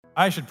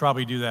I should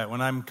probably do that.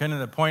 When I'm kind of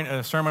at a point in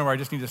a sermon where I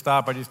just need to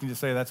stop, I just need to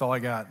say, that's all I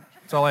got.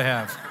 That's all I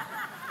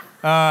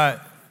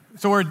have.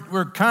 So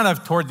we're kind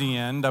of toward the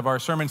end of our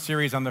sermon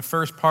series on the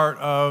first part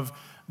of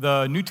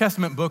the New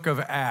Testament book of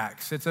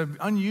Acts. It's an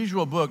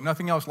unusual book,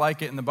 nothing else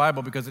like it in the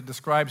Bible, because it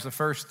describes the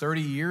first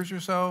 30 years or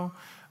so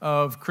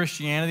of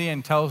Christianity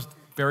and tells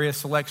various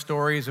select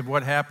stories of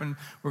what happened.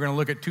 We're going to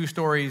look at two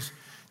stories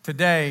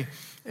today.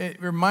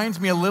 It reminds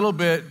me a little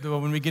bit,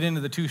 when we get into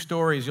the two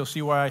stories, you'll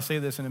see why I say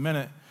this in a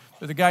minute.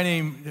 There's a guy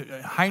named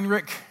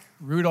Heinrich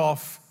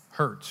Rudolf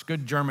Hertz,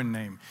 good German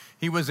name.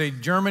 He was a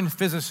German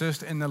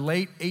physicist in the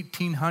late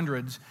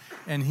 1800s,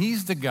 and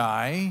he's the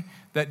guy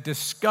that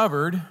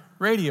discovered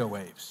radio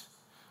waves.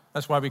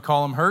 That's why we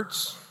call him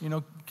Hertz,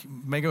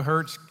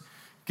 megahertz,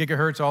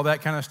 gigahertz, all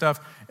that kind of stuff.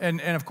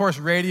 And of course,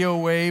 radio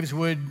waves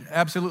would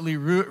absolutely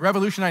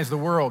revolutionize the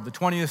world. The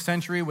 20th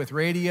century with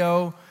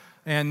radio,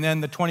 and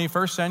then the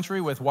 21st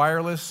century with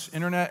wireless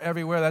internet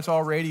everywhere, that's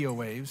all radio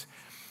waves.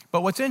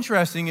 But what's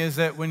interesting is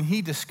that when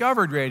he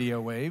discovered radio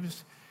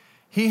waves,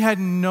 he had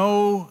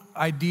no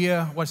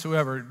idea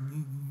whatsoever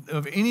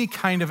of any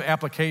kind of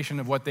application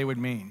of what they would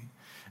mean.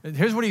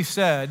 Here's what he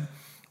said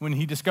when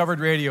he discovered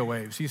radio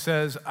waves. He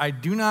says, "I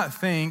do not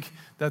think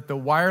that the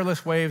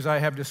wireless waves I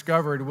have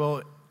discovered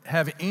will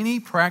have any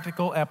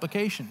practical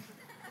application.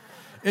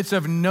 It's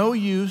of no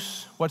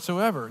use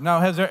whatsoever." Now,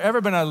 has there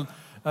ever been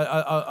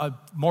a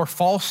more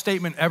false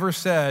statement ever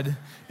said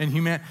in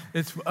humanity?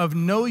 It's of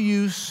no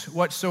use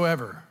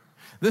whatsoever.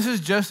 This is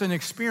just an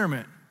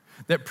experiment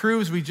that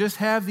proves we just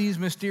have these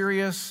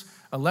mysterious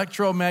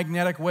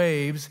electromagnetic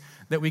waves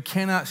that we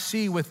cannot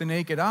see with the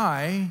naked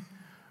eye,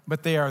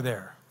 but they are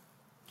there.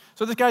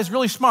 So this guy's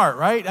really smart,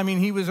 right? I mean,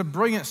 he was a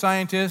brilliant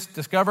scientist,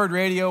 discovered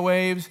radio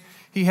waves.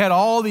 He had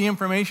all the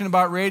information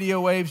about radio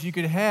waves you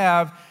could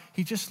have.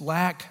 He just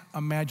lacked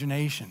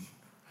imagination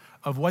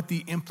of what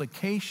the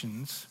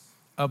implications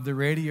of the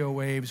radio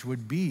waves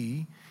would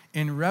be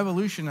in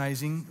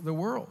revolutionizing the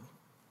world.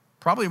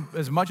 Probably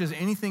as much as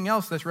anything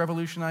else that's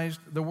revolutionized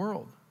the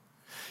world.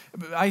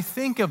 I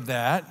think of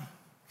that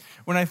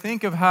when I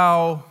think of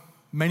how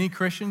many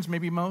Christians,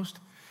 maybe most,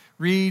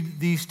 read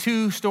these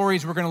two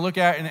stories we're going to look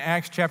at in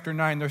Acts chapter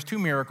 9. There's two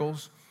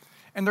miracles,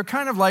 and they're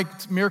kind of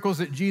like miracles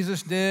that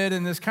Jesus did,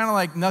 and there's kind of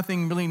like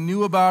nothing really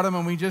new about them,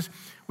 and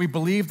we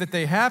believe that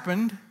they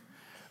happened,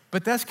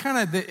 but that's kind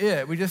of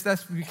it. We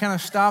kind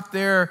of stop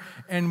there,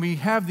 and we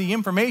have the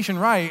information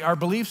right, our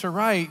beliefs are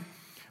right,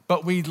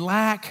 but we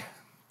lack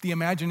the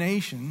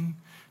imagination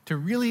to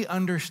really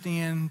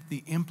understand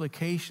the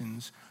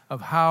implications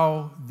of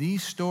how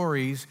these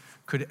stories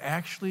could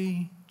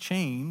actually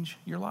change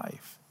your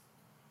life.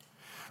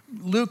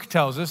 Luke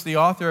tells us, the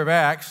author of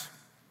Acts,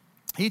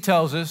 he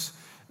tells us,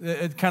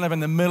 kind of in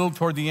the middle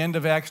toward the end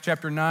of Acts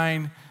chapter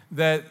 9,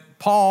 that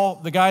Paul,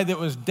 the guy that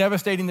was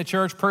devastating the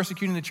church,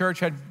 persecuting the church,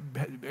 had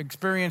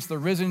experienced the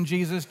risen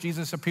Jesus.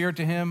 Jesus appeared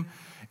to him,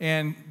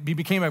 and he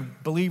became a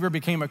believer,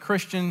 became a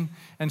Christian,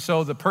 and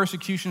so the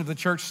persecution of the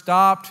church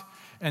stopped,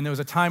 and there was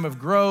a time of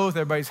growth.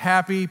 Everybody's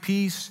happy,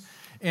 peace.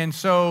 And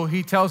so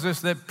he tells us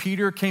that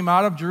Peter came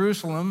out of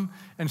Jerusalem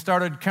and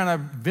started kind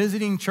of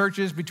visiting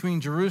churches between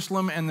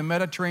Jerusalem and the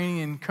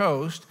Mediterranean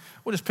coast.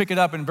 We'll just pick it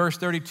up in verse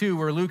 32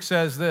 where Luke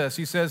says this.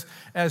 He says,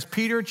 "As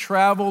Peter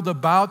traveled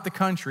about the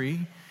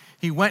country,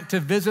 he went to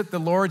visit the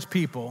Lord's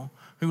people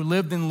who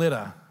lived in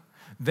Lydda.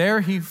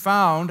 There he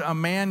found a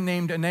man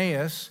named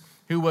Aeneas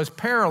who was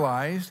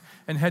paralyzed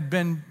and had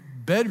been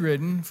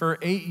bedridden for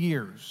 8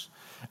 years.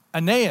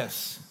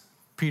 'Aeneas,'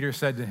 Peter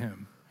said to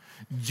him,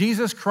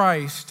 'Jesus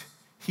Christ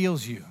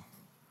heals you.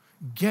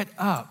 Get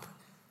up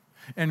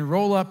and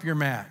roll up your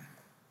mat.'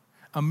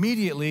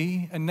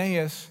 Immediately,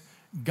 Aeneas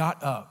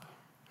got up."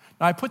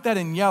 Now, I put that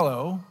in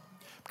yellow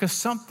because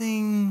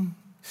something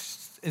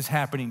is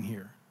happening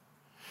here.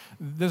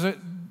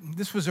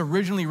 This was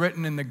originally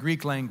written in the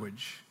Greek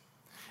language.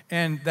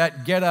 And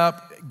that get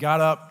up,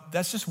 got up,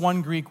 that's just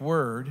one Greek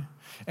word.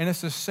 And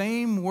it's the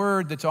same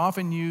word that's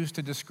often used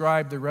to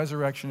describe the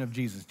resurrection of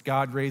Jesus,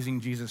 God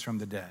raising Jesus from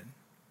the dead.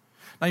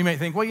 Now you may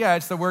think, well, yeah,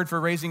 it's the word for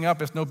raising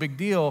up, it's no big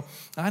deal.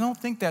 I don't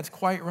think that's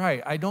quite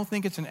right. I don't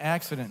think it's an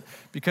accident,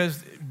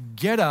 because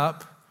get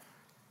up,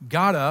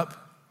 got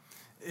up,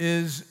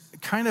 is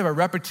kind of a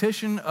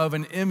repetition of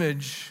an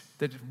image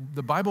that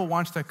the Bible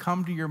wants to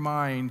come to your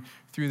mind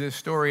through this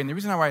story. And the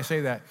reason why I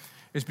say that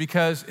is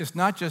because it's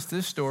not just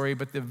this story,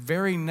 but the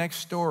very next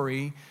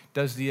story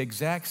does the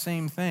exact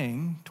same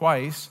thing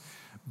twice,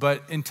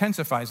 but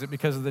intensifies it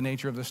because of the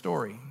nature of the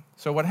story.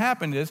 So what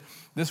happened is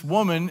this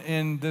woman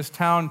in this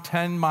town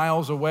 10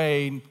 miles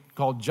away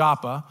called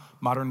Joppa,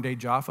 modern-day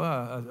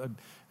Jaffa,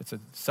 it's a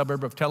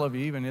suburb of Tel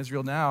Aviv in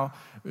Israel now,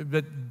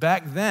 but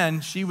back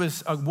then she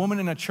was a woman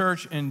in a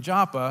church in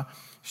Joppa.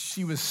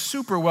 She was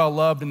super well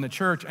loved in the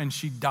church, and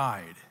she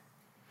died.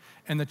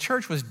 And the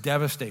church was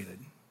devastated.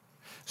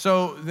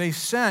 So they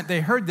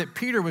heard that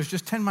Peter was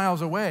just 10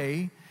 miles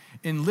away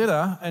in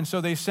Lydda, and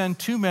so they sent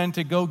 2 men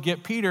to go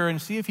get Peter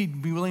and see if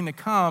he'd be willing to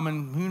come,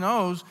 and who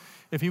knows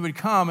if he would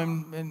come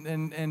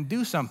and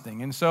do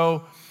something. And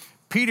so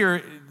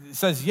Peter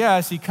says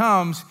yes, he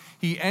comes,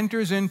 he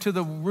enters into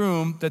the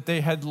room that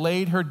they had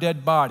laid her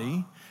dead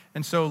body.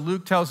 And so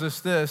Luke tells us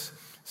this,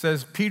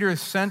 says Peter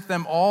sent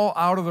them all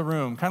out of the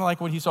room, kind of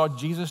like what he saw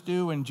Jesus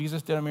do when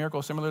Jesus did a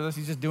miracle similar to this.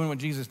 He's just doing what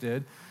Jesus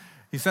did.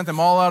 He sent them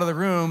all out of the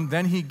room.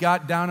 Then he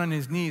got down on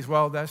his knees.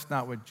 Well, that's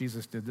not what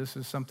Jesus did. This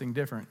is something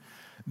different.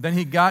 Then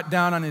he got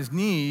down on his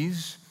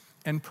knees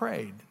and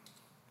prayed.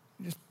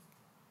 Just,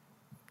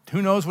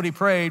 who knows what he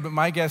prayed, but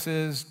my guess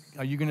is,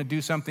 are you going to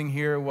do something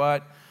here?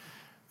 What?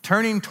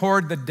 Turning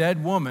toward the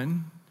dead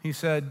woman, he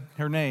said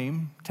her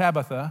name,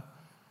 Tabitha,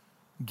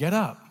 get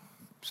up.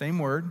 Same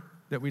word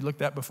that we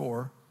looked at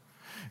before.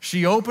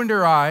 She opened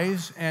her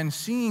eyes, and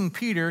seeing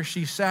Peter,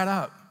 she sat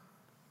up.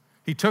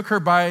 He took her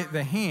by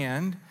the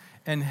hand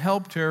and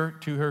helped her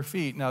to her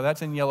feet. Now,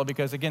 that's in yellow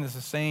because, again, it's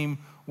the same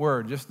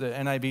word. Just the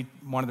NIV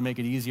wanted to make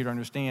it easier to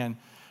understand.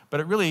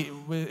 But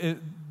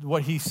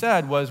what he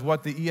said was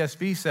what the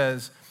ESV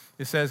says.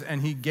 It says,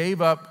 and he gave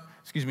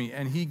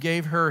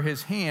her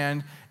his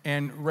hand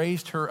and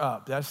raised her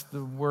up. That's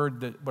the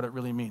word, what it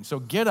really means. So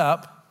get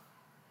up,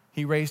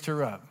 he raised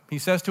her up. He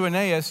says to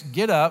Aeneas,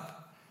 get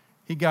up,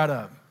 he got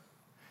up.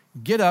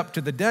 Get up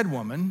to the dead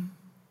woman,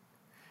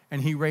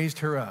 and he raised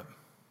her up.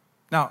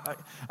 Now,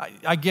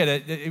 I get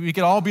it. We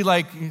could all be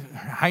like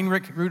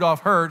Heinrich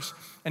Rudolf Hertz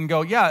and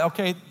go, yeah,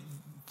 okay,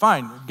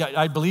 fine.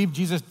 I believe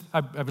Jesus,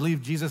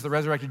 the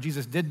resurrected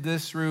Jesus, did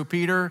this through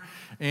Peter,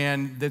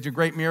 and these are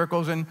great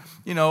miracles, and,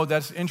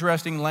 that's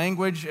interesting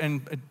language,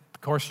 and,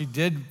 of course, she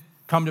did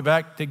come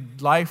back to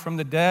life from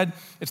the dead.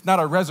 It's not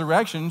a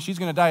resurrection. She's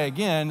going to die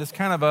again. It's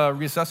kind of a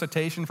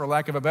resuscitation, for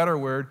lack of a better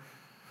word.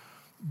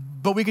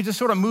 But we could just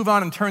sort of move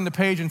on and turn the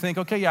page and think,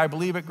 okay, yeah, I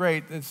believe it,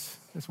 great. It's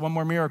one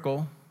more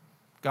miracle.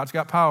 God's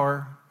got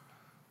power.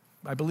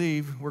 I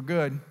believe we're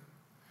good.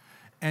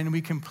 And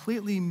we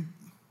completely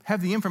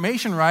have the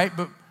information right,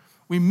 but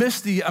we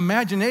miss the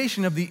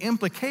imagination of the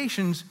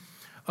implications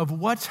of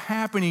what's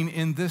happening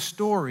in this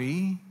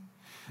story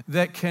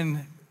that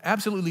can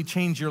absolutely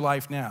change your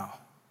life now.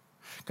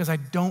 Because I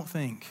don't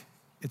think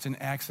it's an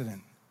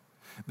accident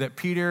that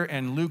Peter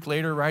and Luke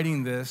later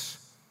writing this,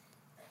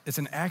 it's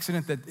an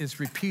accident that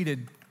is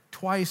repeated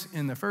twice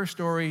in the first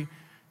story,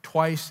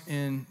 twice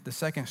in the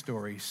second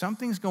story.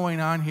 Something's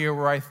going on here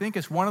where I think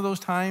it's one of those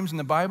times in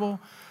the Bible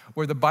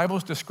where the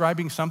Bible's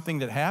describing something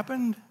that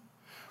happened,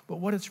 but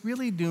what it's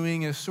really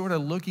doing is sort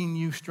of looking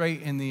you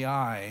straight in the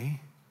eye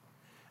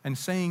and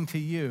saying to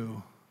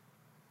you,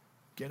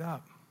 get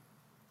up.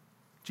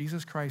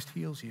 Jesus Christ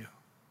heals you.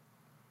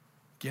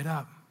 Get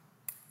up.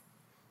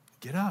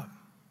 Get up.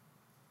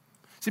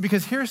 See,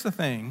 because here's the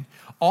thing.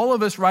 All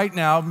of us right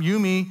now, you,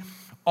 me,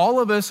 all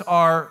of us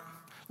are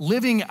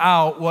living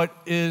out what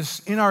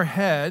is in our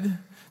head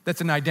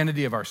that's an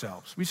identity of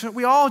ourselves.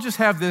 We all just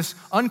have this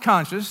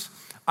unconscious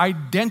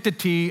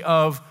identity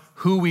of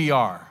who we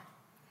are.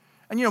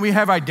 And, we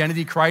have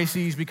identity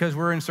crises because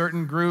we're in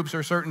certain groups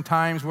or certain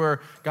times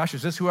where, gosh,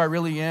 is this who I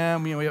really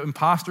am? We have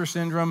imposter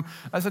syndrome.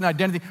 That's an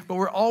identity. But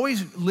we're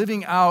always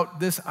living out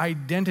this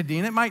identity,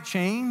 and it might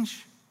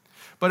change,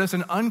 but it's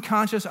an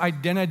unconscious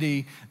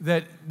identity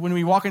that when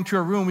we walk into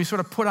a room, we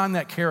sort of put on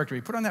that character,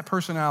 we put on that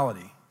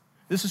personality.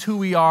 This is who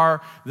we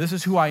are. This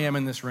is who I am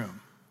in this room.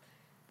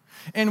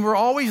 And we're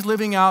always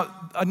living out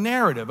a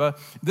narrative.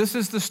 This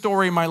is the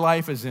story my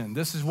life is in.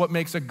 This is what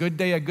makes a good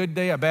day, a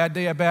bad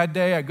day, a bad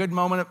day, a good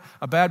moment,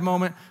 a bad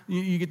moment.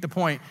 You get the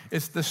point.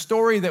 It's the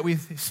story that we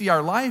see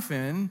our life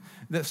in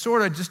that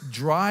sort of just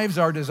drives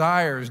our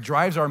desires,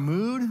 drives our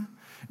mood,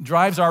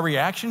 drives our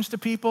reactions to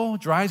people,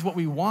 drives what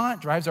we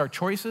want, drives our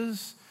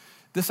choices.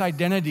 This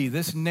identity,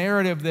 this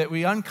narrative that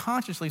we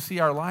unconsciously see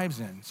our lives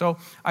in. So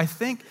I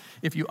think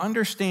if you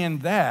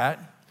understand that,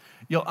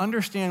 you'll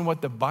understand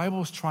what the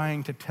Bible's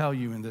trying to tell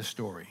you in this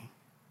story.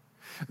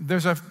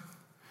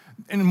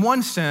 In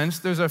one sense,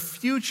 there's a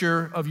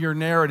future of your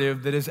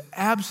narrative that is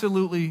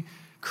absolutely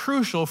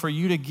crucial for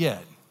you to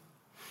get.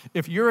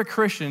 If you're a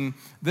Christian,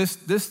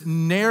 this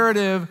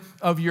narrative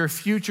of your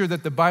future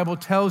that the Bible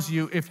tells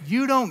you, if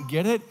you don't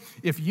get it,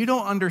 if you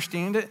don't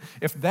understand it,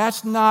 if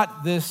that's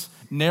not this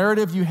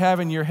narrative you have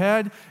in your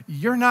head,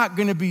 you're not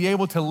going to be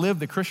able to live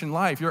the Christian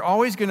life. You're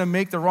always going to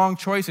make the wrong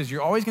choices.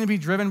 You're always going to be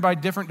driven by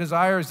different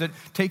desires that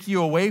take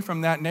you away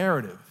from that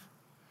narrative.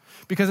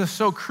 Because it's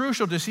so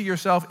crucial to see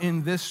yourself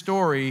in this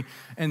story,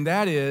 and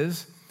that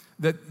is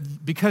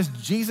that because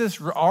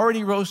Jesus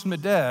already rose from the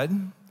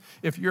dead,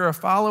 if you're a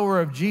follower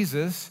of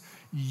Jesus,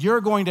 you're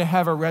going to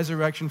have a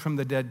resurrection from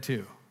the dead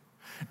too.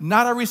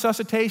 Not a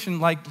resuscitation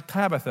like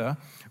Tabitha,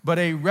 but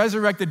a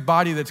resurrected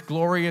body that's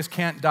glorious,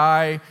 can't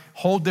die,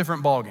 whole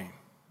different ballgame.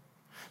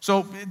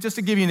 So just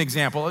to give you an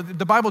example,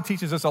 the Bible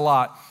teaches us a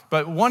lot,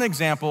 but one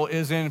example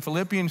is in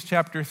Philippians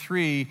chapter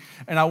 3,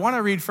 and I want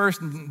to read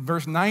first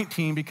verse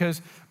 19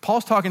 because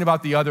Paul's talking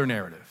about the other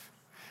narrative.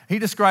 He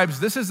describes,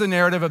 this is the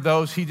narrative of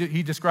those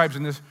he describes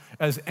in this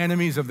as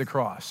enemies of the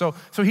cross.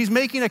 So he's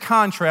making a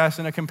contrast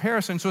and a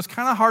comparison, so it's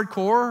kind of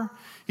hardcore.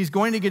 He's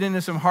going to get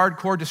into some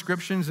hardcore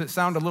descriptions that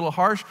sound a little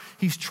harsh.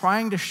 He's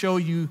trying to show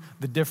you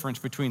the difference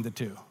between the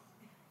two.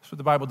 That's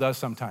what the Bible does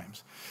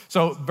sometimes.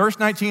 So verse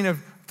 19 of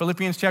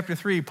Philippians chapter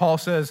 3, Paul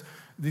says,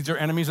 these are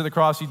enemies of the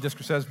cross. He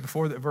just says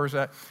before the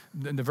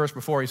verse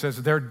before, he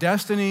says, their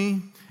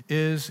destiny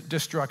is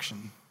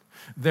destruction.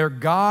 Their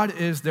God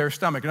is their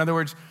stomach. In other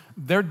words,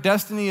 their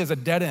destiny is a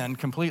dead end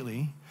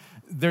completely.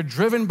 They're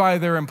driven by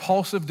their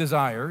impulsive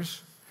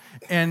desires,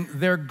 and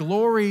their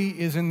glory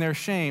is in their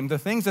shame. The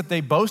things that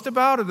they boast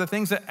about are the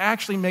things that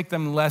actually make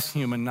them less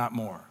human, not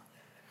more.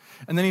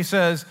 And then he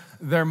says,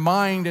 their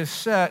mind is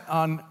set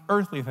on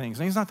earthly things.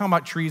 And he's not talking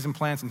about trees and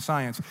plants and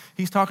science.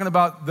 He's talking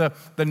about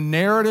the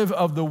narrative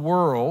of the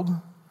world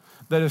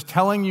that is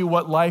telling you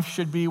what life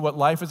should be, what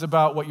life is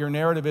about, what your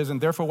narrative is, and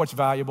therefore what's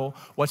valuable,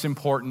 what's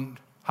important,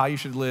 how you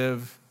should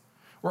live.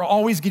 We're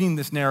always getting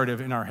this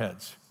narrative in our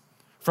heads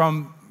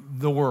from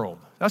the world.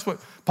 That's what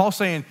Paul's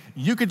saying.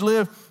 You could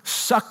live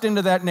sucked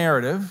into that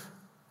narrative,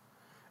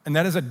 and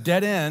that is a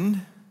dead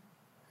end,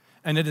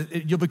 and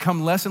you'll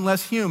become less and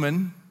less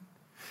human,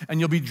 and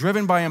you'll be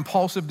driven by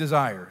impulsive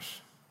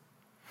desires.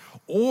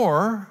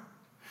 Or,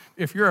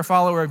 if you're a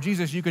follower of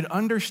Jesus, you could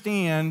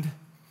understand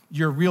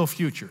your real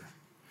future.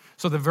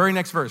 So the very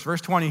next verse, verse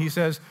 20, he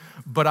says,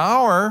 but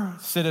our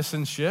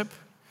citizenship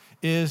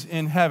is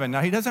in heaven.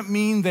 Now, he doesn't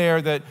mean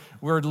there that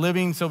we're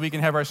living so we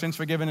can have our sins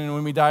forgiven and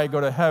when we die,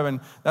 go to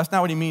heaven. That's not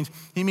what he means.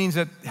 He means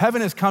that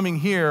heaven is coming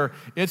here.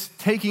 It's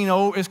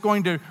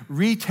going to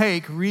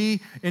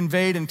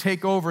reinvade and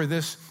take over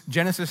this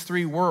Genesis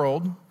 3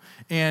 world,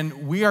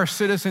 and we are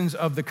citizens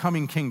of the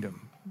coming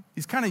kingdom.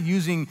 He's kind of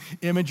using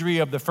imagery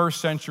of the first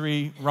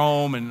century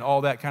Rome and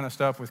all that kind of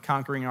stuff with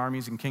conquering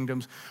armies and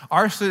kingdoms.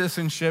 Our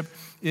citizenship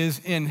is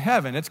in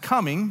heaven. It's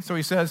coming, so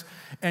he says,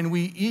 and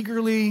we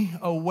eagerly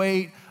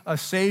await a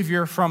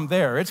Savior from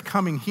there. It's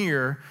coming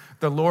here,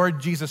 the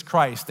Lord Jesus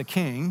Christ, the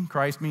King.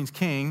 Christ means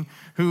King,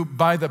 who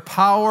by the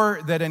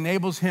power that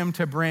enables him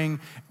to bring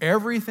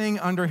everything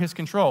under his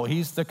control.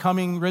 He's the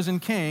coming risen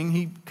King.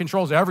 He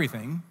controls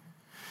everything.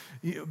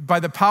 By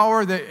the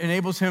power that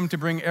enables him to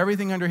bring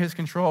everything under his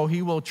control,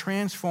 he will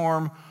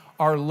transform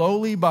our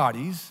lowly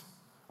bodies,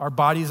 our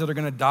bodies that are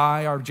going to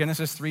die, our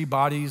Genesis 3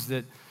 bodies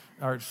that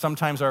are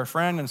sometimes our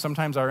friend and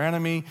sometimes our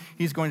enemy.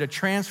 He's going to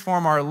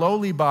transform our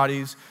lowly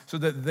bodies so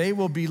that they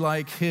will be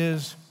like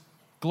his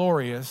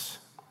glorious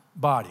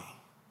body.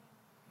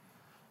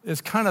 It's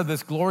kind of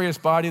this glorious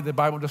body the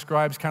Bible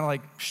describes kind of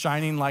like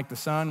shining like the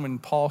sun. When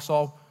Paul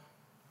saw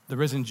the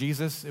risen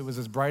Jesus, it was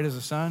as bright as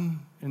the sun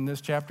in this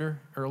chapter,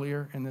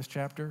 earlier in this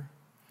chapter.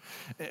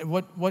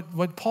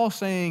 What Paul's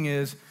saying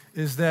is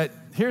that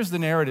here's the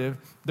narrative.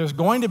 There's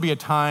going to be a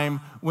time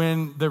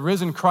when the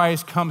risen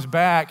Christ comes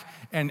back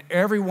and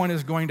everyone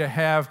is going to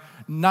have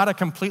not a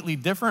completely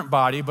different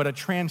body, but a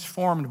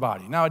transformed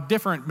body. Now, a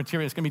different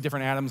material, it's going to be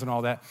different atoms and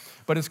all that,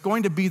 but it's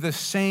going to be the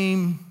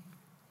same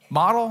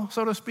model,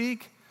 so to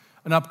speak,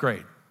 an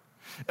upgrade.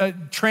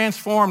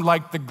 Transformed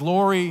like the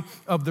glory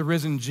of the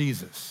risen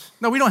Jesus.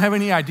 Now, we don't have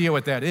any idea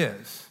what that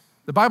is.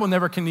 The Bible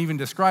never can even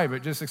describe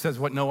it. Just says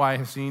what no eye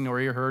has seen nor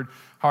ear heard,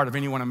 heart of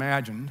anyone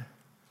imagined.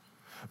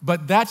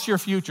 But that's your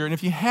future. And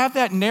if you have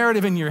that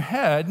narrative in your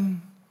head,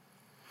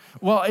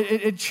 well,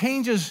 it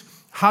changes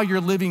how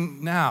you're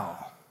living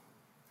now.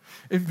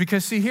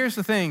 Because see, here's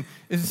the thing,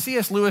 is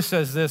C.S. Lewis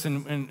says this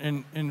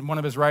in one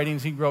of his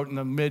writings he wrote in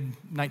the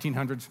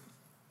mid-1900s.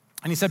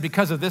 And he said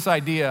because of this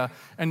idea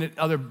and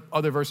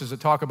other verses that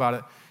talk about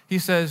it, he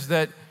says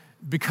that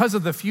because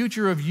of the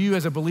future of you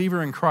as a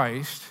believer in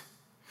Christ,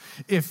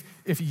 if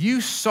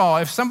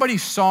somebody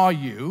saw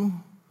you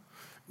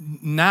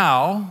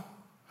now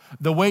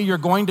the way you're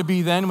going to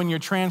be then when you're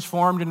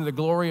transformed into the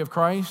glory of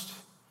Christ,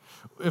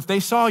 if they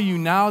saw you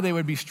now, they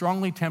would be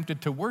strongly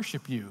tempted to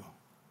worship you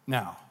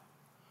now.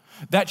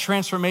 That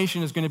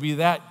transformation is going to be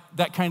that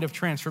kind of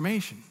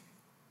transformation.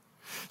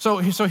 So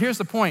here's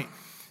the point,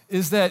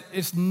 is that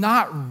it's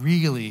not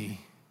really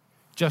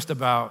just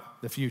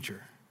about the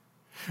future.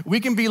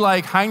 We can be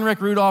like Heinrich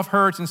Rudolf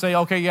Hertz and say,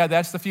 okay, yeah,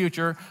 that's the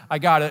future, I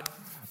got it,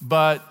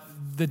 but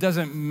it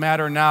doesn't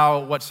matter now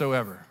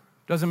whatsoever.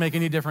 Doesn't make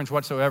any difference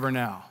whatsoever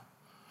now.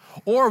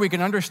 Or we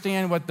can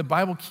understand what the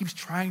Bible keeps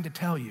trying to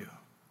tell you,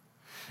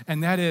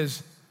 and that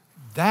is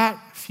that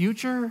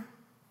future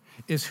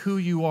is who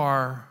you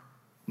are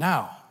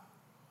now.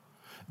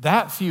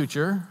 That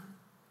future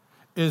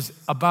is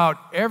about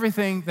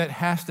everything that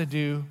has to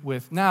do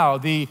with now.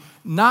 The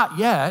not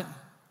yet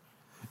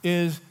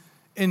is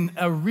in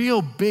a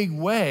real big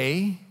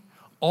way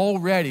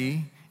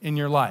already in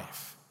your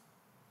life.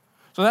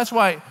 So that's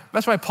why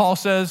Paul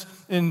says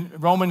in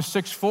Romans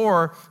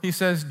 6:4, he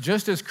says,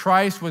 just as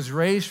Christ was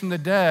raised from the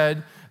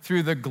dead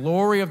through the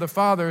glory of the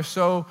Father,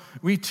 so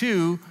we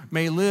too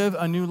may live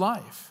a new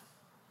life.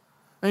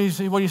 And you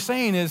see, what he's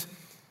saying is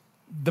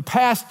the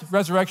past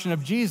resurrection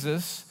of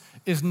Jesus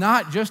is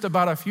not just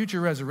about a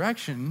future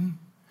resurrection,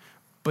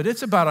 but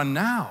it's about a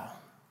now.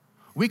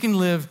 We can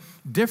live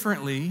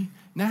differently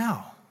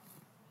now.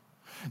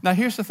 Now,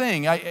 here's the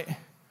thing. I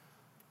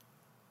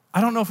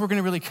don't know if we're going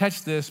to really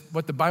catch this,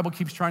 what the Bible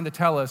keeps trying to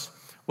tell us.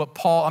 What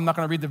Paul, I'm not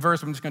going to read the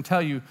verse, I'm just going to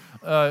tell you,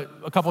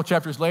 a couple of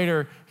chapters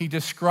later, he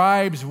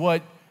describes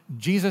what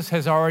Jesus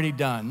has already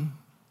done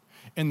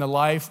in the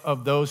life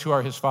of those who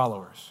are his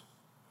followers.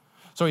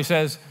 So he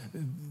says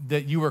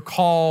that you were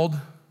called.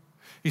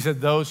 He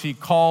said those he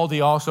called,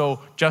 he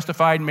also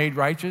justified, made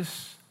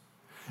righteous.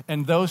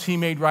 And those he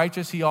made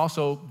righteous, he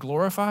also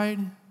glorified.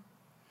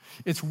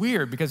 It's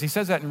weird because he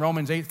says that in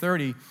Romans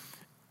 8:30.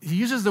 He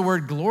uses the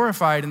word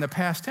glorified in the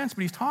past tense,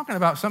 but he's talking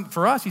about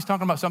for us, he's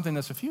talking about something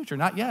that's the future,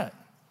 not yet.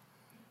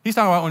 He's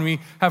talking about when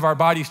we have our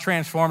bodies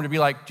transformed to be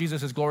like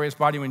Jesus' glorious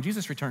body when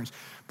Jesus returns.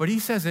 But he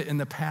says it in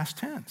the past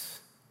tense.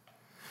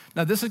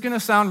 Now, this is going to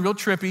sound real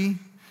trippy,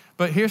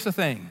 but here's the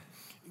thing.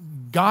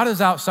 God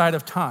is outside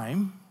of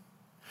time,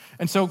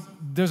 and so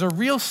there's a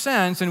real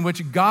sense in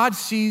which God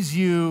sees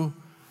you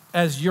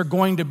as you're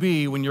going to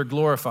be when you're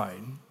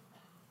glorified.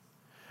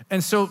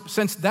 And so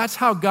since that's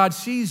how God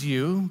sees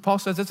you, Paul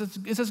says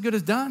it's as good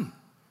as done.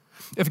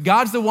 If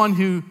God's the one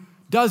who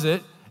does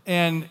it,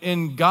 and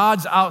in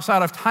God's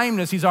outside of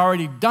timeness, he's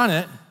already done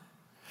it,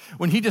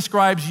 when he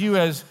describes you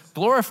as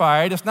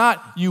glorified, it's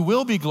not you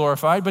will be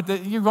glorified, but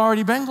that you've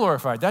already been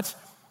glorified. That's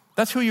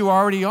who you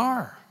already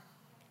are.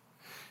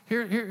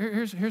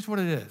 Here's what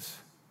it is.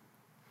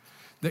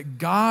 That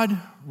God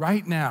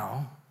right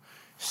now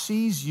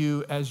sees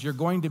you as you're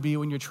going to be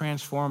when you're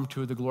transformed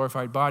to the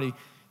glorified body.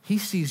 He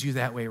sees you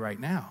that way right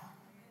now.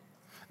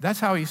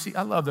 That's how he sees.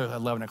 I love the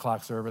 11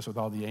 o'clock service with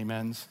all the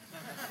amens.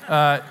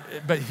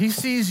 But he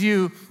sees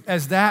you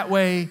as that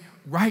way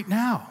right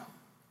now.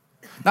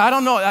 Now, I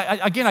don't know.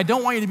 Again, I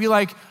don't want you to be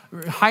like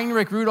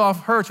Heinrich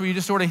Rudolph Hertz, where you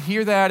just sort of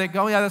hear that.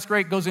 Oh, yeah, that's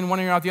great. Goes in one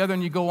ear, out the other,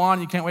 and you go on,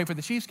 and you can't wait for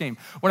the Chiefs game.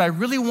 What I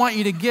really want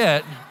you to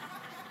get,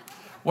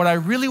 what I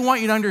really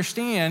want you to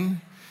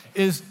understand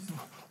is,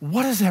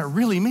 what does that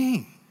really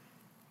mean?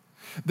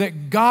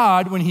 That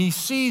God, when he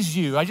sees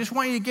you, I just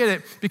want you to get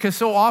it, because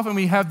so often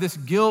we have this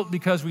guilt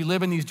because we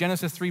live in these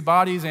Genesis 3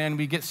 bodies and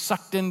we get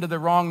sucked into the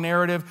wrong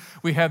narrative.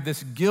 We have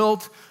this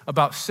guilt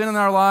about sin in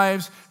our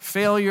lives,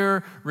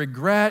 failure,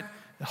 regret,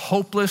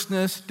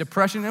 hopelessness,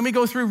 depression, and we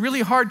go through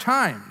really hard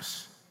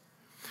times.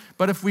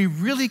 But if we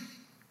really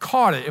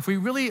caught it, if we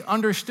really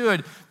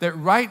understood that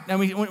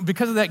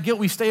because of that guilt,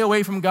 we stay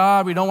away from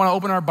God, we don't want to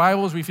open our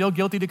Bibles, we feel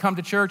guilty to come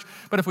to church,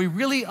 but if we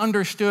really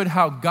understood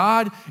how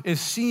God is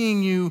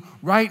seeing you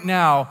right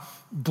now,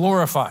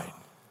 glorified,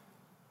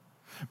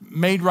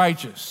 made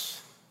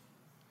righteous,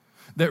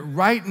 that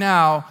right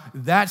now,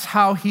 that's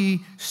how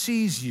he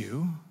sees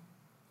you,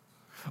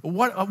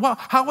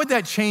 how would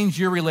that change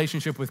your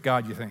relationship with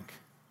God, you think?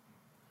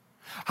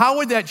 How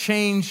would that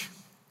change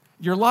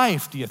your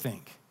life, do you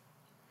think?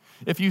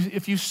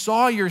 If you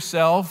saw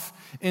yourself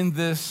in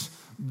this,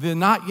 the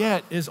not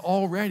yet is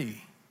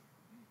already.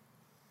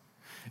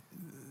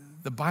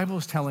 The Bible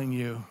is telling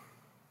you,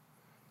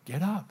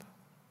 get up.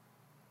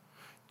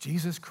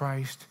 Jesus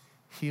Christ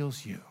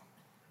heals you.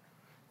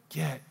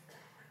 Get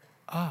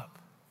up.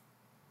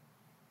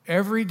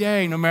 Every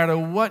day, no matter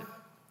what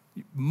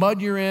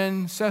mud you're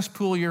in,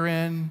 cesspool you're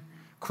in,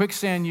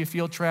 quicksand you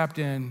feel trapped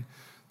in,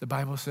 the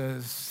Bible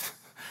says,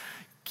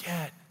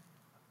 get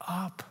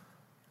up.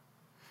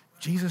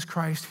 Jesus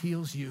Christ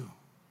heals you.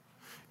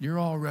 You're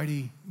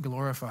already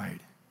glorified.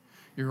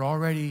 You're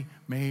already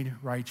made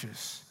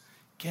righteous.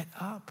 Get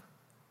up.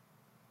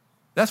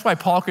 That's why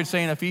Paul could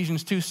say in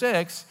Ephesians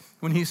 2:6,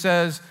 when he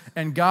says,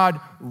 and God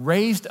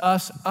raised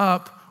us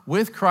up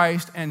with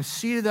Christ and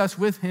seated us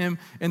with him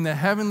in the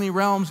heavenly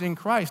realms in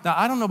Christ. Now,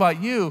 I don't know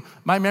about you,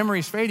 my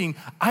memory's fading.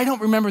 I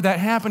don't remember that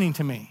happening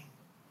to me.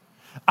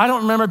 I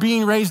don't remember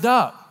being raised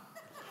up.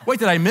 Wait,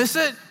 did I miss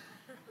it?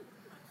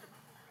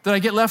 Did I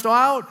get left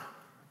out?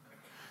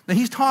 Now,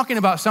 he's talking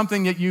about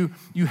something that you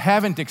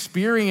haven't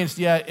experienced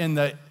yet in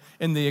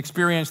the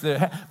experience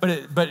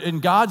but in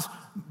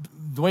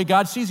the way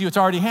God sees you, it's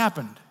already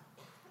happened.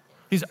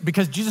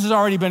 Because Jesus has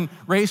already been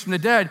raised from the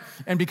dead,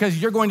 and because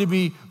you're going to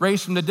be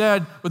raised from the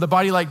dead with a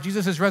body like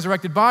Jesus'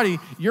 resurrected body,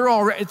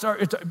 it's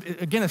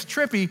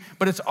trippy,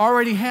 but it's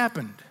already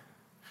happened.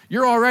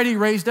 You're already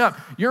raised up.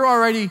 You're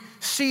already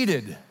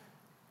seated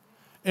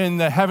in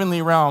the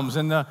heavenly realms,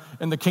 in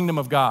the kingdom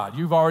of God.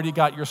 You've already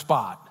got your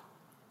spot.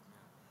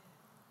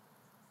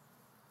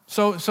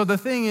 So the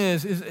thing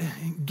is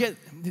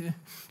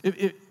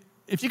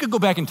if you could go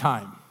back in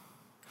time,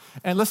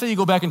 and let's say you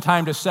go back in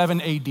time to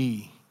 7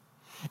 AD,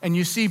 and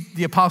you see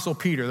the Apostle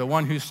Peter, the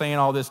one who's saying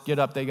all this, get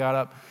up, they got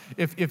up.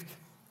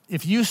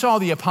 If you saw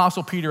the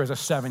Apostle Peter as a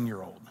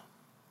 7-year-old,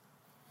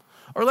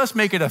 or let's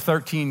make it a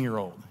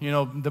 13-year-old,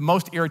 the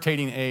most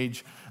irritating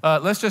age.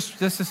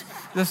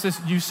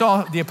 You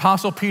saw the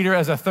Apostle Peter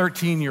as a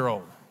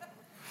 13-year-old,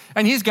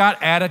 and he's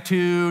got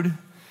attitude,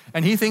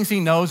 and he thinks he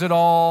knows it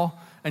all,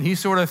 and he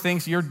sort of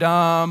thinks you're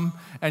dumb,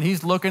 and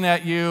he's looking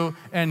at you,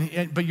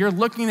 but you're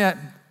looking at,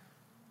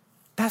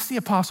 that's the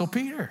Apostle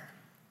Peter.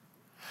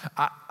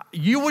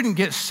 You wouldn't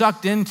get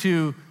sucked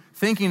into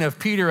thinking of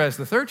Peter as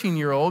the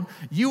 13-year-old.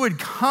 You would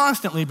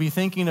constantly be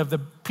thinking of the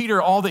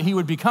Peter, all that he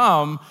would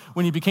become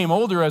when he became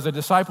older as a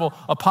disciple,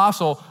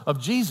 apostle of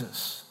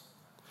Jesus.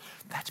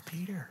 That's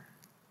Peter.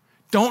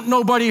 Don't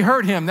nobody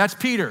hurt him. That's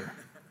Peter.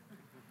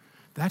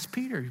 That's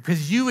Peter.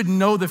 Because you would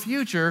know the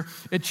future,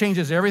 it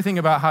changes everything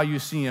about how you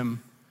see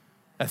him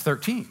at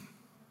 13.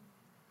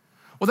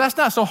 Well, that's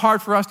not so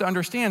hard for us to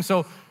understand.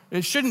 So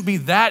it shouldn't be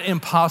that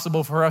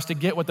impossible for us to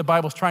get what the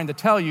Bible's trying to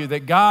tell you,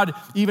 that God,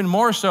 even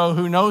more so,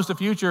 who knows the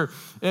future,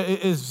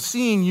 is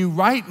seeing you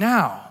right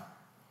now.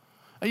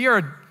 You're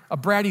a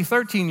bratty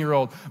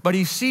 13-year-old, but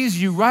he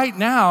sees you right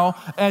now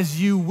as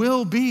you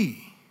will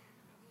be.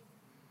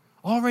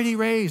 Already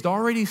raised,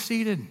 already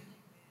seated.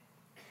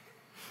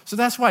 So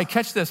that's why,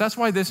 catch this, that's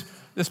why this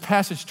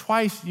passage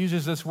twice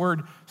uses this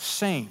word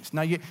saints.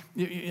 Now,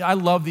 I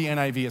love the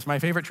NIV. It's my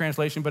favorite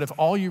translation, but if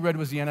all you read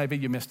was the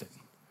NIV, you missed it.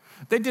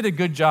 They did a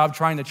good job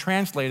trying to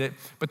translate it,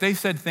 but they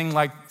said things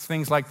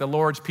like the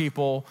Lord's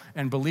people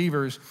and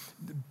believers,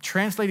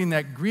 translating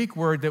that Greek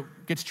word that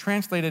gets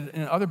translated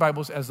in other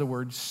Bibles as the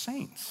word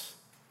saints.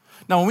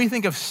 Now, when we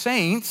think of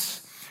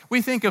saints,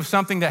 we think of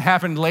something that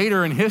happened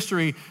later in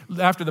history,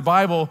 after the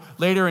Bible,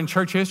 later in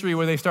church history,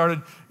 where they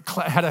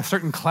had a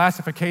certain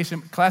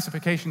classification,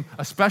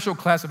 a special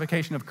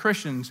classification of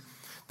Christians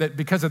that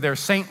because of their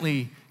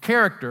saintly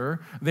character,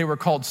 they were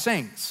called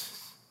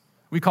saints.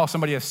 We call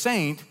somebody a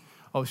saint.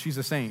 Oh, she's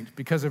a saint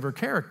because of her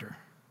character.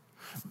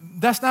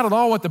 That's not at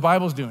all what the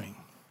Bible's doing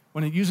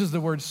when it uses the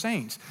word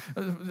saints.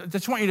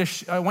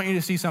 I want you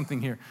to see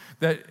something here.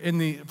 That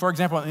for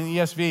example, in the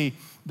ESV,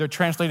 they're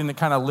translating it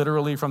kind of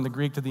literally from the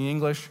Greek to the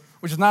English,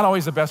 which is not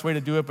always the best way to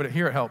do it, but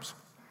here it helps.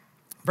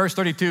 Verse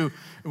 32,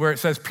 where it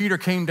says, Peter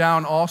came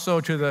down also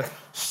to the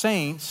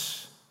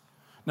saints.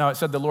 Now it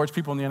said the Lord's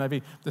people in the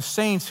NIV, the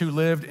saints who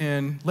lived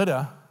in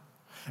Lydda.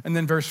 And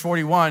then verse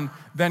 41,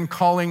 then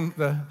calling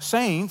the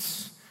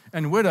saints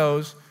and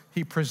widows,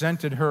 he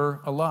presented her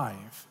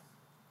alive.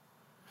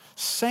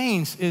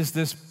 Saints is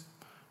this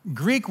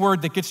Greek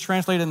word that gets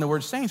translated in the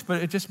word saints,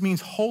 but it just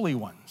means holy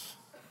ones.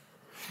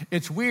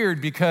 It's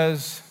weird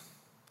because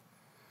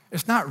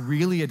it's not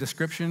really a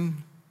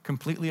description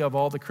completely of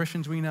all the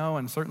Christians we know,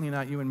 and certainly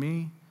not you and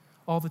me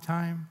all the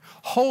time.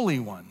 Holy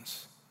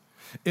ones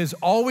is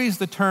always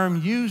the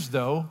term used,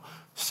 though,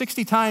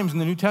 60 times in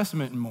the New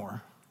Testament and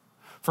more.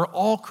 For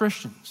all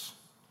Christians,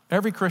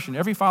 every Christian,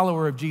 every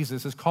follower of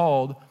Jesus is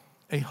called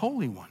a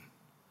holy one,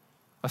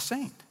 a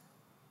saint.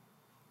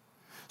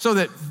 So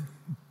that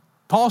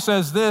Paul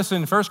says this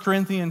in 1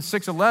 Corinthians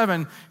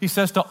 6:11, he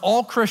says to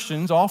all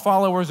Christians, all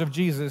followers of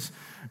Jesus,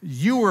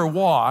 you were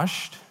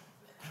washed,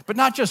 but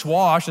not just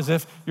washed as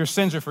if your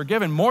sins are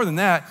forgiven. More than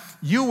that,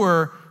 you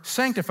were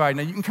sanctified.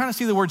 Now you can kind of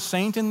see the word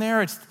saint in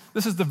there.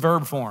 This is the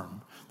verb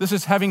form. This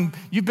is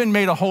you've been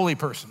made a holy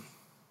person.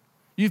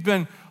 You've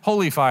been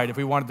holified, if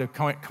we wanted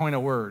to coin a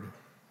word.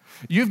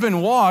 You've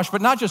been washed,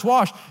 but not just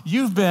washed,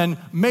 you've been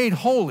made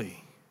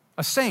holy,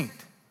 a saint,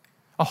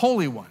 a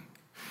holy one.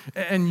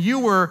 And you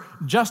were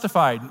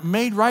justified,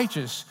 made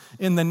righteous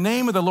in the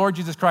name of the Lord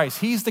Jesus Christ.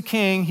 He's the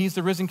King, he's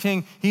the risen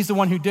King, he's the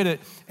one who did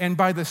it, and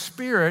by the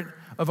Spirit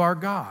of our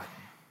God.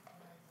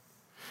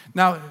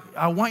 Now,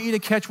 I want you to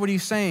catch what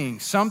he's saying.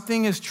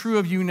 Something is true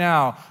of you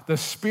now. The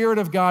Spirit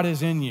of God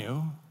is in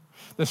you.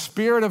 The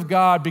Spirit of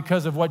God,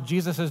 because of what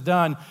Jesus has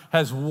done,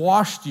 has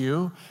washed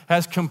you,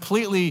 has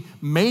completely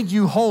made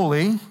you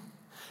holy,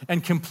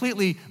 and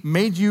completely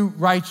made you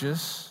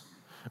righteous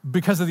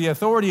because of the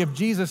authority of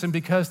Jesus and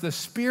because the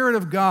Spirit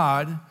of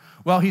God,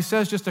 well, he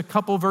says just a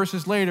couple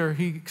verses later,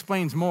 he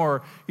explains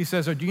more. He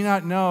says, do you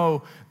not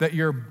know that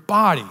your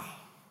body,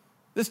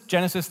 this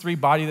Genesis 3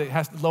 body that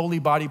has lowly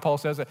body, Paul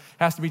says, that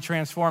has to be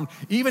transformed.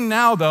 Even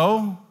now,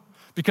 though,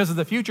 because of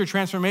the future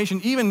transformation,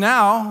 even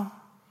now,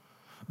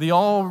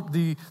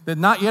 the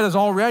not yet is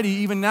already,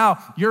 even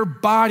now, your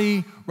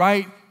body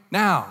right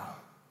now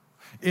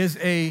is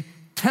a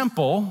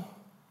temple,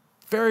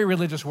 very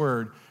religious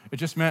word. It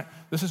just meant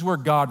this is where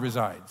God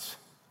resides.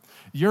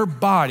 Your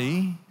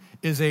body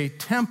is a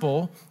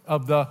temple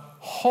of the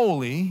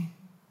Holy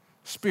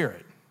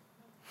Spirit.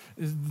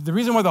 The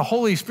reason why the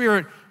Holy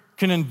Spirit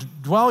can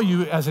indwell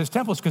you as his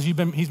temple is because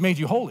he's made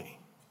you holy,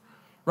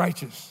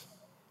 righteous.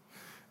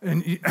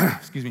 And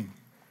excuse me.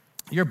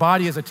 Your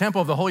body is a temple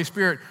of the Holy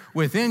Spirit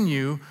within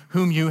you,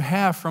 whom you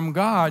have from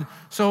God.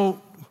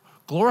 So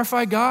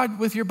glorify God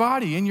with your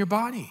body, in your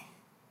body.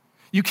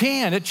 You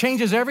can. It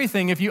changes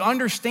everything. If you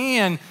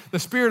understand the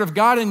Spirit of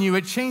God in you,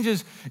 it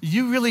changes.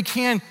 You really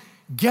can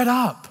get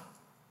up.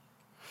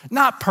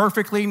 Not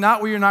perfectly,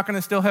 not where you're not going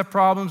to still have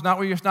problems, not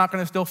where you're not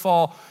going to still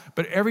fall,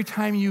 but every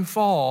time you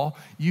fall,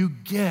 you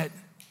get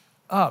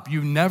up.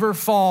 You never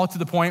fall to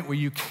the point where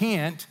you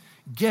can't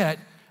get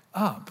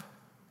up.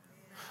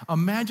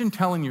 Imagine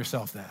telling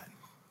yourself that.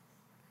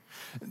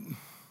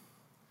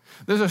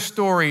 There's a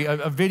story,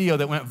 a video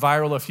that went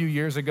viral a few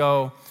years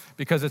ago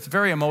because it's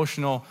very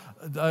emotional.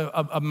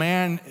 A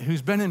man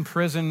who's been in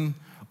prison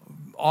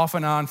off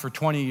and on for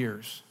 20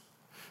 years.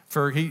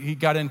 He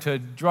got into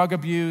drug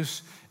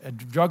abuse,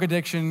 drug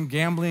addiction,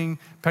 gambling,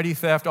 petty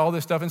theft, all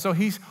this stuff. And so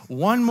he's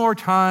one more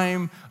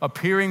time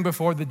appearing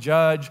before the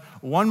judge,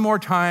 one more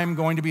time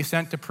going to be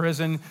sent to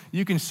prison.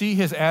 You can see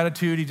his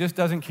attitude. He just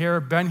doesn't care.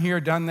 Been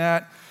here, done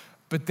that.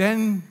 But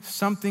then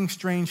something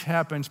strange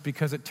happens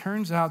because it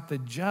turns out the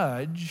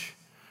judge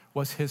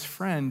was his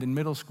friend in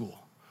middle school.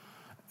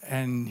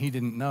 And he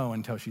didn't know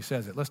until she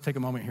says it. Let's take a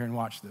moment here and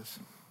watch this.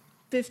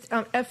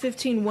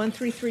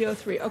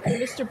 F15-13303. Okay,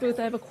 Mr. Booth,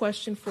 I have a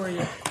question for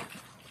you.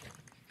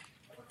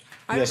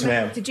 Yes,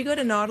 ma'am. Did you go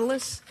to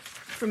Nautilus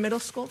for middle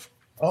school?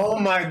 Oh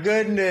my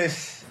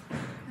goodness.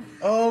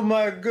 Oh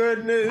my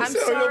goodness. I'm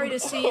sorry to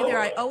see you there.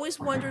 I always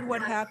wondered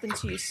what happened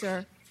to you,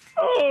 sir.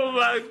 Oh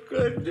my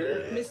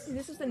goodness.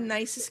 This is the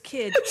nicest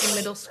kid in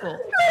middle school.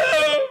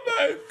 Oh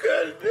my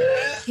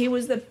goodness. He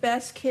was the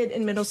best kid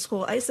in middle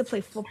school. I used to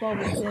play football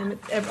with him,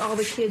 all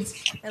the kids,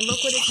 and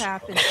look what has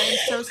happened. I am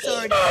so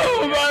sorry to see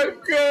Oh you. my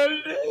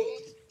goodness.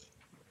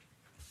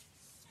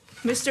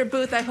 Mr.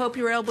 Booth, I hope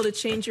you're able to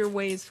change your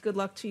ways. Good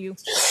luck to you.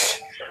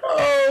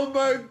 Oh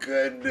my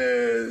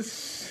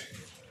goodness.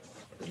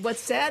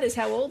 What's sad is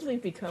how old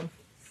we've become.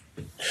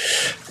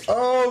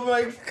 Oh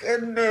my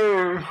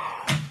goodness.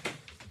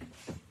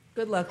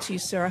 Good luck to you,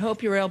 sir. I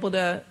hope you're able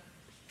to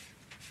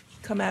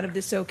come out of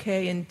this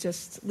okay and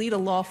just lead a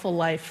lawful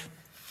life.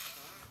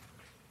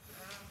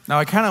 Now,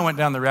 I kind of went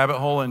down the rabbit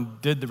hole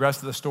and did the rest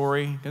of the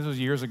story. This was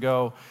years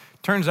ago.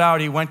 Turns out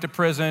he went to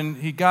prison.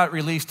 He got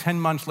released 10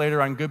 months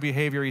later on good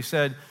behavior. He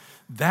said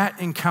that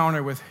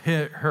encounter with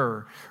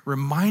her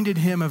reminded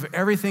him of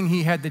everything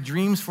he had the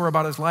dreams for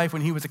about his life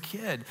when he was a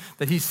kid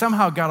that he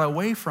somehow got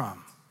away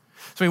from.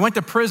 So he went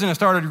to prison and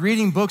started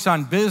reading books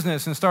on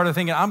business and started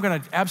thinking, I'm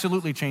going to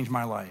absolutely change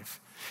my life.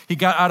 He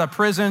got out of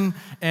prison,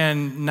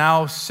 and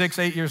now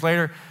 6-8 years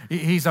later,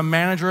 he's a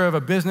manager of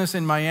a business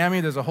in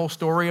Miami. There's a whole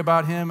story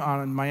about him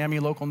on Miami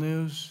local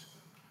news.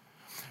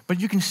 But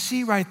you can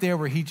see right there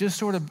where he just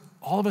sort of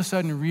all of a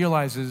sudden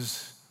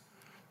realizes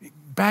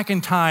back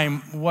in time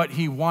what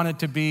he wanted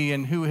to be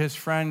and who his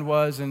friend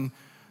was and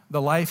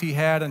the life he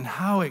had and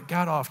how it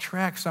got off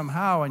track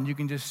somehow. And you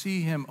can just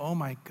see him, oh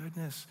my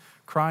goodness,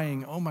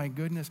 crying, oh my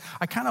goodness.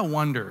 I kind of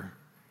wonder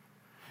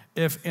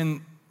if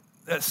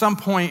at some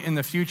point in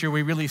the future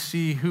we really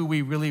see who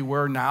we really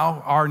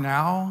are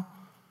now,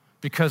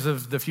 because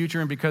of the future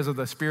and because of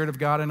the Spirit of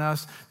God in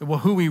us, well,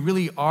 who we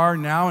really are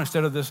now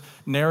instead of this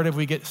narrative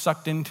we get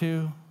sucked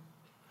into.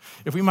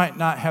 If we might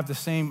not have the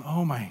same,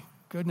 oh my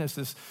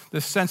goodness,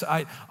 this sense,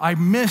 I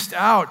missed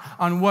out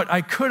on what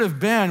I could have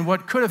been,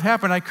 what could have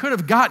happened. I could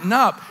have gotten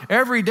up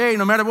every day,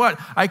 no matter what.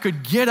 I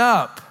could get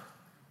up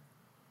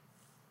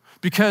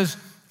because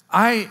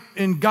I,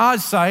 in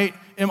God's sight,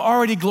 am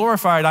already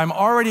glorified. I'm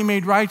already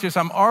made righteous.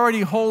 I'm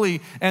already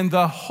holy. And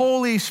the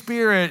Holy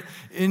Spirit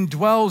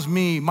indwells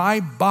me, my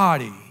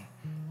body,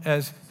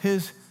 as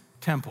his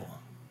temple.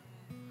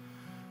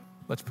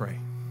 Let's pray.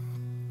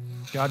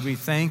 God, we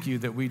thank you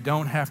that we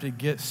don't have to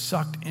get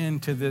sucked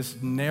into this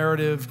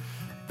narrative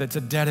that's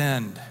a dead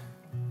end.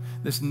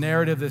 This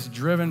narrative that's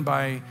driven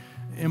by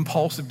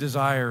impulsive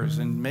desires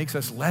and makes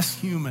us less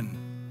human.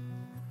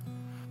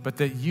 But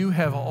that you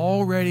have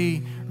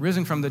already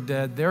risen from the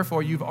dead.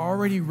 Therefore, you've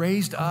already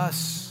raised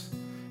us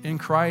in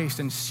Christ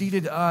and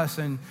seated us,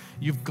 and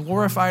you've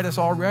glorified us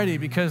already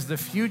because the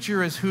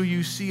future is who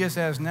you see us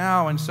as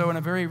now. And so in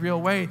a very real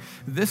way,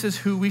 this is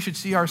who we should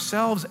see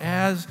ourselves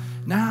as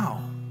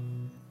now.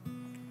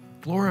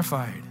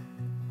 Glorified,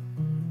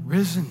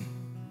 risen,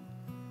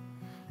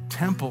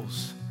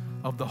 temples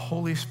of the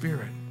Holy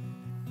Spirit,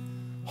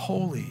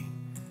 holy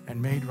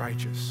and made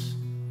righteous.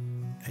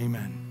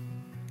 Amen.